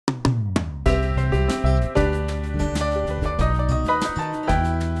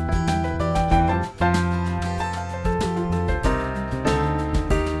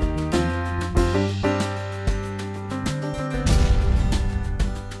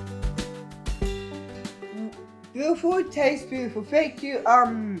beautiful, it tastes beautiful. Thank you.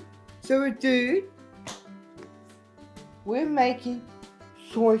 So we're making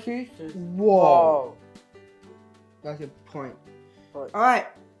sausages. Whoa. That's a point. Alright.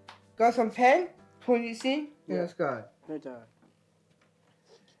 Got some pen? Put this in. Yeah. Let's go.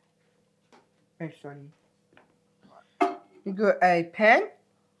 Thanks, Sonny. You got a pen?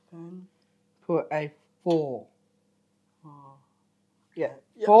 Put a 4. Yeah.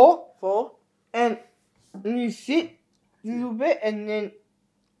 4? And you sit a little bit and then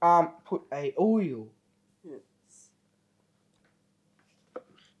put a oil. Yes.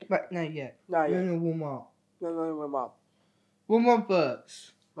 But not yet. Not yet. We're gonna warm up. Warm up. Warm up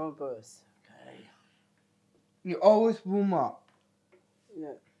first. Okay. You always warm up.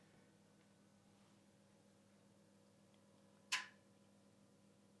 Yeah.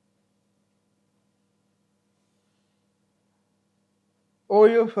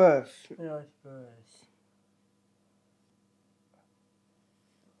 Oil first. Oil first.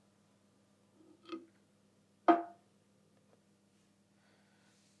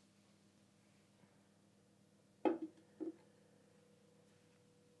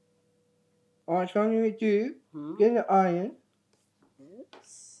 Alright, so I'm gonna do get the iron.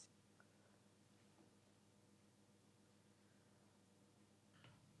 Yes.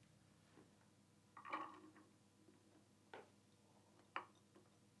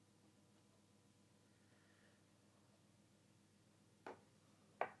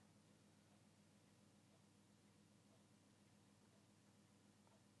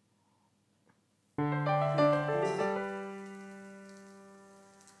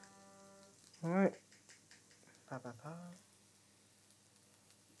 Alright.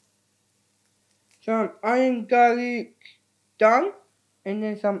 Some onion, garlic done, and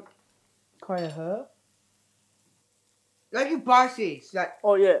then some kind of herb. Like spices, like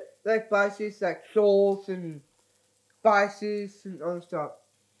like spices, like sauce and spices and all stuff.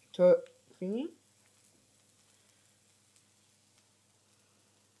 So thingy.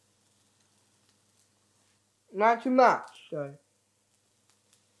 Not too much, so.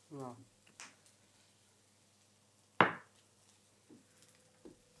 No.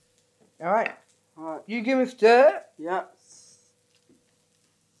 Alright. You give me a stir. Yeah.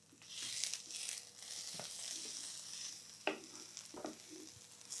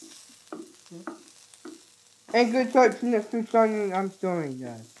 And good touch from the fish onion I'm storing,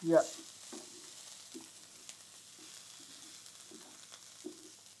 guys. Yeah.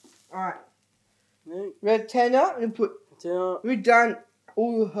 Alright. Red 10 up and put. We've done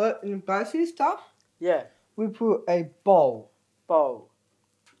all the hurt and spicy stuff. Yeah. We put a bowl.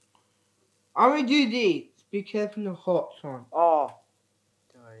 I'm gonna do these. Be careful of the hot one. Oh.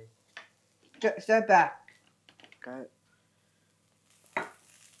 Sorry. Step back. Okay.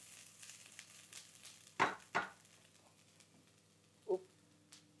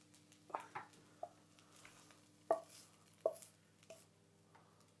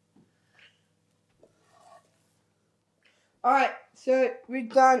 Alright, so we've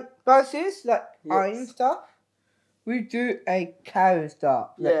done spices like iron stuff. We do a carrot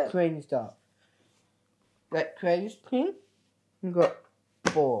stuff, like cream stuff. Like cream thing. We got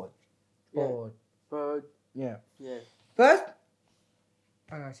board. Yeah. First,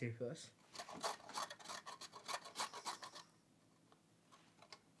 I'm gonna say first.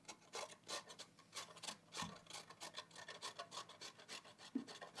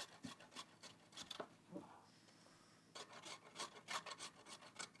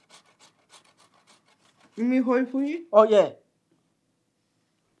 Let me hold for you. Oh yeah.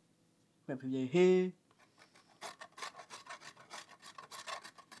 Maybe you here.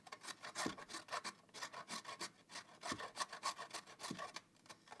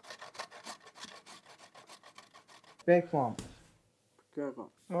 Big one. Good one.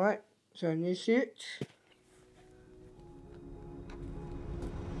 Alright, so this it.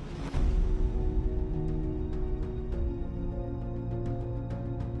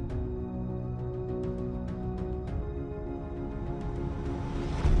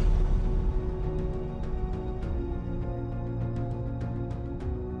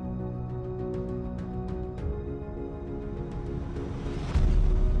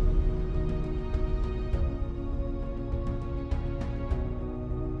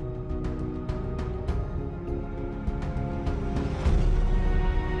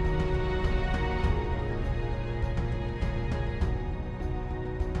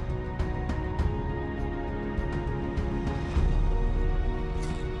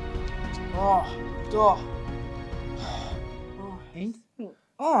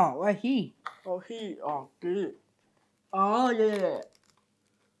 Oh, right here. Oh, good. Oh, yeah.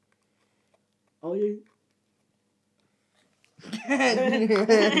 Oh, yeah.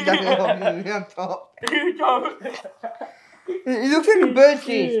 On top. You don't. It looks like a bird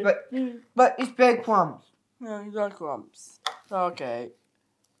cheese, but it's breadcrumbs. No, you got crumbs. Okay.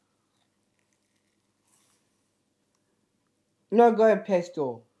 No, go ahead,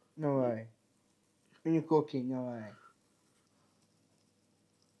 pesto. No way. When you're cooking, no way.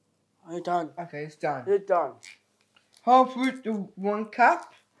 Are you done? Okay, it's done. You're done. Half fruit to 1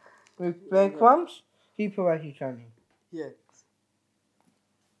 cup with breadcrumbs. Keep it right here, Tony. Yes.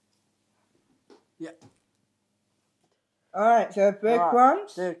 Yeah. Alright, so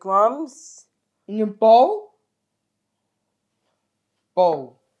breadcrumbs The crumbs. in your bowl.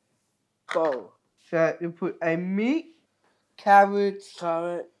 Bowl. Bowl. So you put a meat, carrots.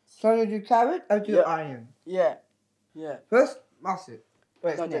 Carrot. So you do carrot or do Yep. onion? Yeah. Yeah. First, mustard.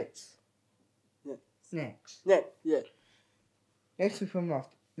 Wait, Not next. Yeah. Next. Yeah. Yeah. Next we put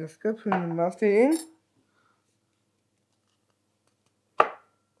mustard. Let's go put the mustard in.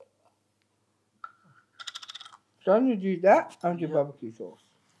 So you do that and do Yep. barbecue sauce.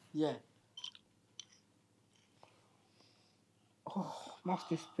 Yeah. Oh,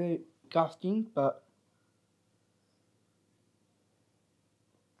 mustard's very disgusting, but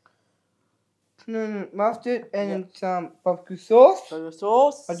mustard and some barbecue sauce. So the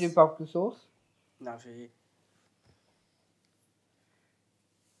sauce. I do barbecue sauce. Nothing.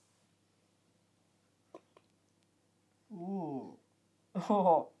 Ooh.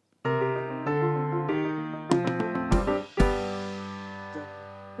 Oh.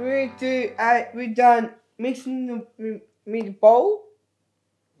 We done mixing the bowl.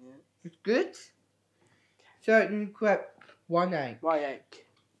 Yeah. It's good. So you crack 1 egg. My egg.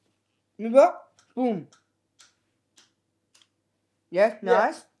 Remember? Boom. Yes,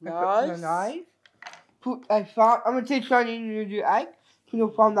 nice. Nice. Nice. Put a farm. I'm gonna teach you to do egg. Put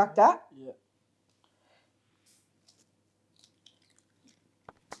your farm like that. Yeah.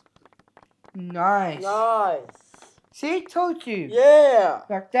 Nice. Nice. See, told you. Yeah.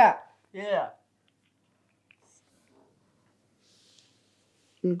 Like that. Yeah.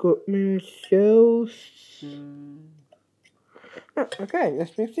 You got me shells. Mm. Okay,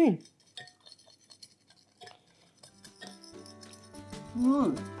 let's mix in.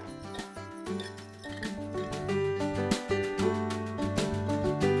 Ooh.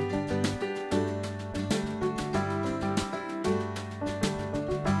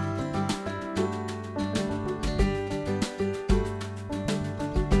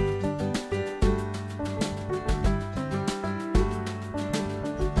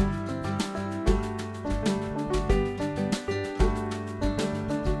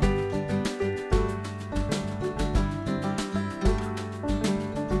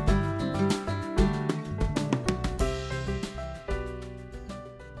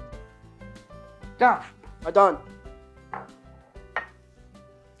 Done. I'm done.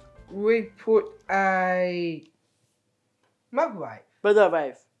 We put a microwave.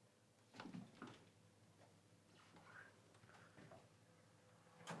 Microwave.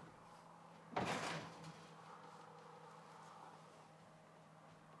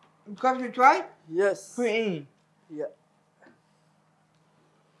 Got it right? Yes. Put it in. Yeah.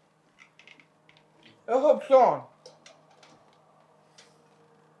 I hope so.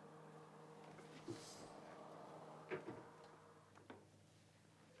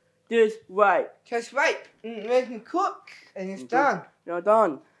 This right. Just right. Let it cook and it's done. You're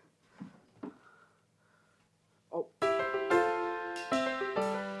done. Oh.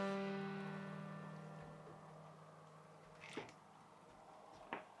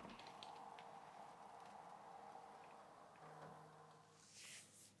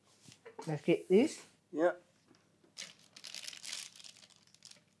 Let's get this. Yeah.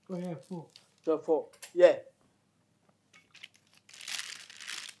 Go ahead, full. The fork. Yeah.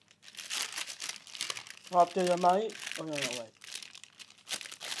 After the mate. Oh no, wait.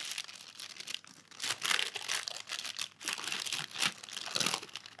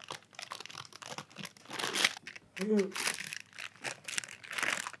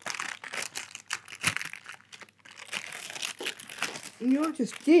 You want to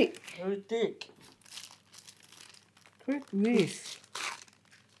stick. Very thick. Click this.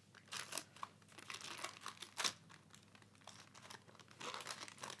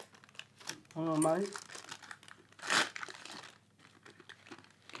 Hang on, mate.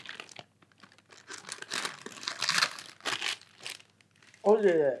 Oh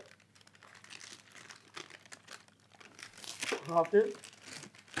yeah. After.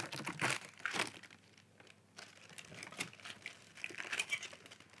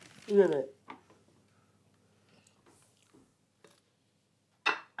 Look at it.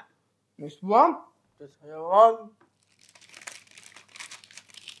 This one. Just one.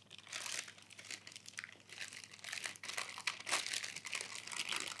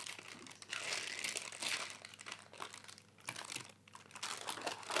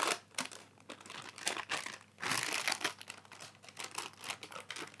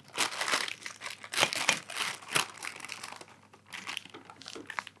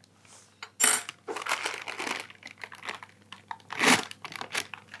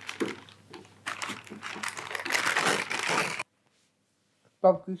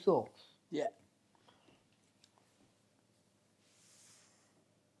 barbecue sauce. Yeah.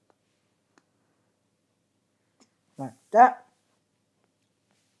 Like that.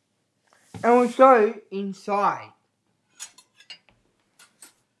 And we'll show you inside.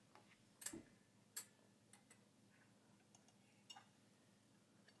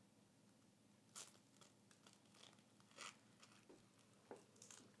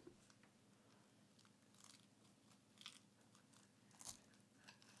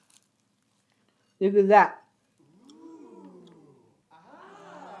 Look at that.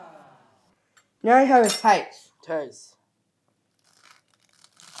 Now you have a taste. Taste.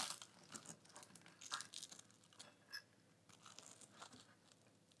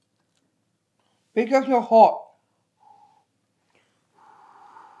 Because you're hot.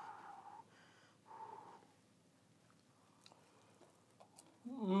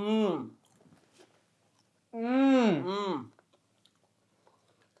 Mmm. Mmm. Mmm.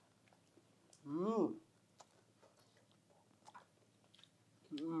 Mmm.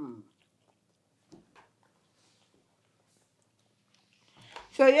 Mmm.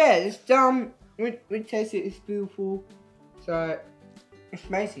 So yeah, it's done. We tasted it. It's beautiful. So it's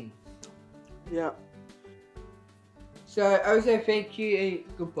amazing. Yeah. So I would say thank you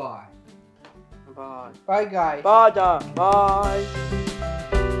and goodbye. Bye. Bye guys. Bye. Bye.